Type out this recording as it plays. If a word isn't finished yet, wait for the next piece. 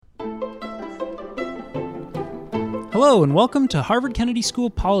Hello and welcome to Harvard Kennedy School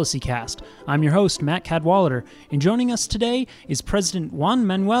PolicyCast. I'm your host, Matt Cadwallader, and joining us today is President Juan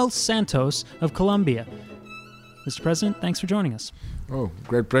Manuel Santos of Colombia. Mr. President, thanks for joining us. Oh,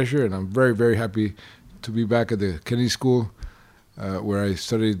 great pleasure, and I'm very, very happy to be back at the Kennedy School, where I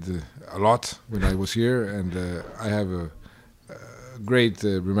studied a lot when I was here, and I have a great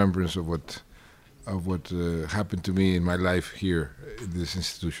remembrance of what happened to me in my life here in this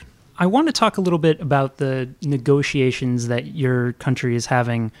institution. I want to talk a little bit about the negotiations that your country is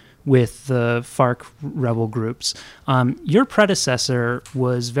having with the FARC rebel groups. Your predecessor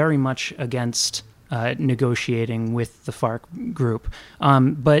was very much against negotiating with the FARC group,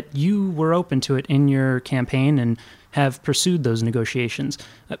 but you were open to it in your campaign and have pursued those negotiations.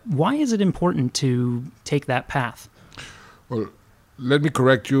 Why is it important to take that path? Well, let me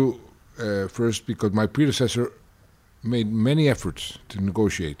correct you first, because my predecessor made many efforts to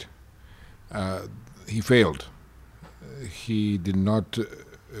negotiate. He failed. He did not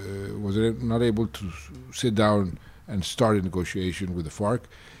was not able to sit down and start a negotiation with the FARC.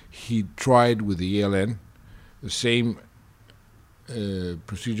 He tried with the ELN, the same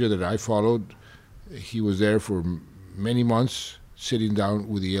procedure that I followed. He was there for many months, sitting down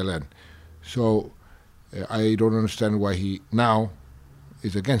with the ELN. So I don't understand why he now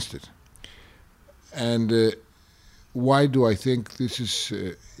is against it. And why do I think this is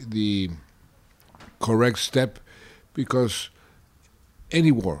the correct step? Because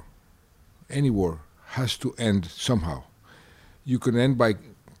any war has to end somehow. You can end by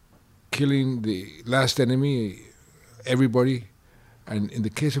killing the last enemy, everybody, and in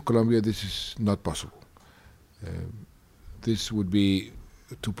the case of Colombia, this is not possible. This would be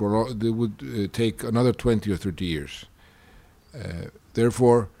to prolong. It would take another 20 or 30 years.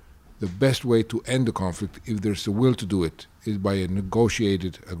 Therefore, the best way to end the conflict, if there's the will to do it, is by a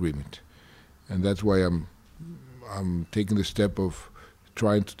negotiated agreement. And that's why I'm taking the step of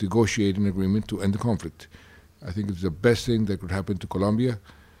trying to negotiate an agreement to end the conflict. I think it's the best thing that could happen to Colombia,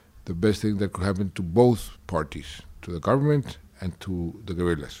 the best thing that could happen to both parties, to the government and to the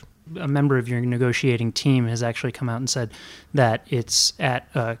guerrillas. A member of your negotiating team has actually come out and said that it's at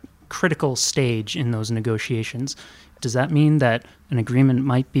a critical stage in those negotiations. Does that mean that an agreement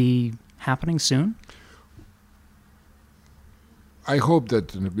might be happening soon? I hope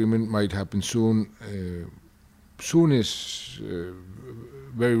that an agreement might happen soon. Soon is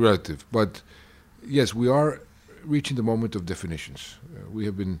very relative, but yes, we are reaching the moment of definitions. We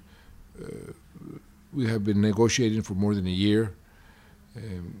have been negotiating for more than a year.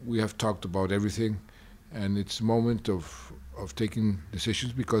 We have talked about everything, and it's a moment of taking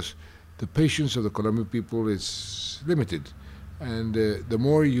decisions, because the patience of the Colombian people is limited, and the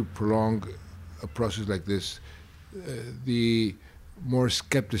more you prolong a process like this, the more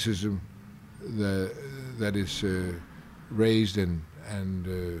skepticism that is raised and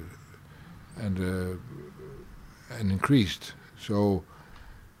increased. So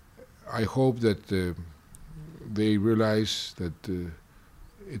I hope that they realize that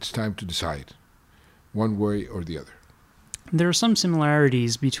it's time to decide one way or the other. There are some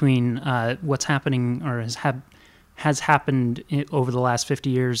similarities between what's happening or has happened over the last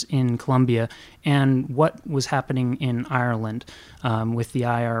 50 years in Colombia and what was happening in Ireland with the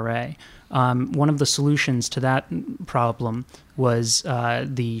IRA. One of the solutions to that problem was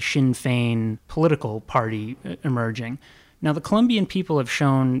the Sinn Féin political party emerging. Now, the Colombian people have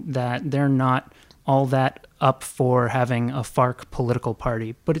shown that they're not all that up for having a FARC political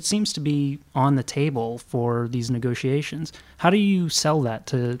party, but it seems to be on the table for these negotiations. How do you sell that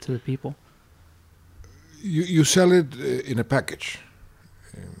to the people? You sell it in a package.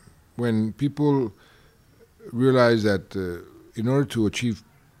 When people realize that in order to achieve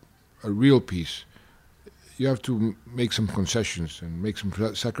a real peace, you have to make some concessions and make some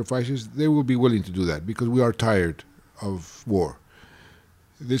sacrifices, they will be willing to do that, because we are tired of war.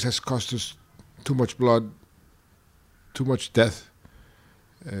 This has cost us too much blood, too much death,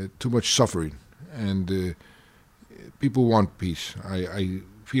 too much suffering, and people want peace. I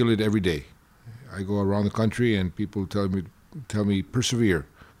feel it every day. I go around the country and people tell me, persevere,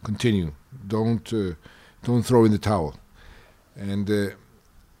 continue, don't throw in the towel. And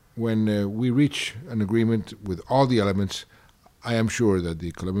when we reach an agreement with all the elements, I am sure that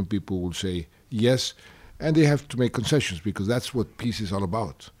the Colombian people will say yes, and they have to make concessions, because that's what peace is all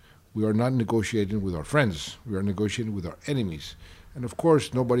about. We are not negotiating with our friends, we are negotiating with our enemies. And of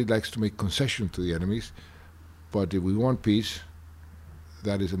course, nobody likes to make concessions to the enemies, but if we want peace,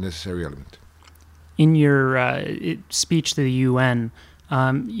 that is a necessary element. In your speech to the UN,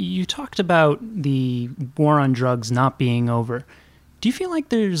 you talked about the war on drugs not being over. Do you feel like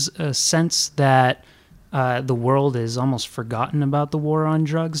there's a sense that the world is almost forgotten about the war on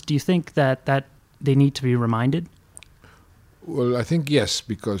drugs. Do you think that they need to be reminded? Well, I think yes,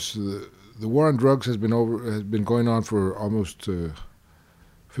 because the war on drugs has been going on for almost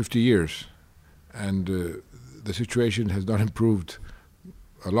 50 years, and the situation has not improved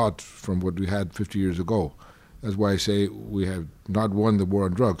a lot from what we had 50 years ago. That's why I say we have not won the war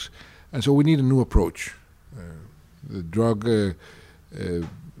on drugs, and so we need a new approach. The drug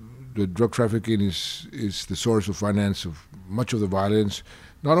trafficking is the source of finance of much of the violence,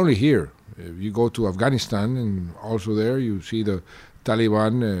 not only here. If you go to Afghanistan, and also there you see the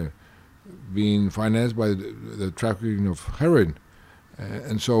Taliban being financed by the trafficking of heroin,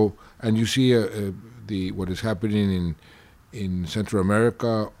 and you see what is happening in Central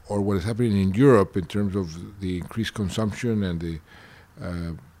America, or what is happening in Europe in terms of the increased consumption and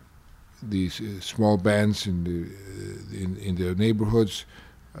these small bands in the neighborhoods,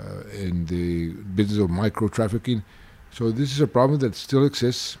 in the business of micro trafficking. So this is a problem that still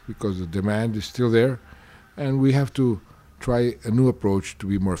exists because the demand is still there, and we have to try a new approach to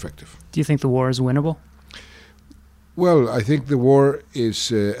be more effective. Do you think the war is winnable? Well, I think the war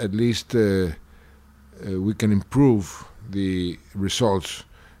is at least we can improve the results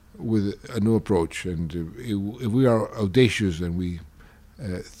with a new approach, and if we are audacious and we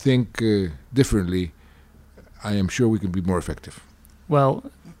think differently, I am sure we can be more effective. Well,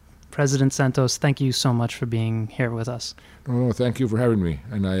 President Santos, thank you so much for being here with us. No, thank you for having me.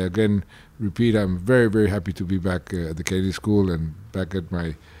 And I again repeat, I'm very, very happy to be back at the Kennedy School and back at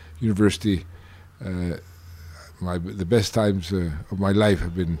my university. The best times of my life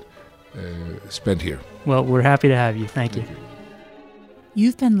have been spent here. Well, we're happy to have you. Thank you.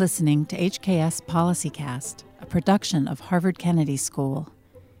 You've been listening to HKS PolicyCast, a production of Harvard Kennedy School.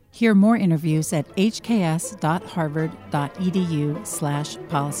 Hear more interviews at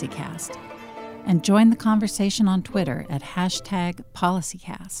hks.harvard.edu/PolicyCast. And join the conversation on Twitter at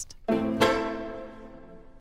 #PolicyCast.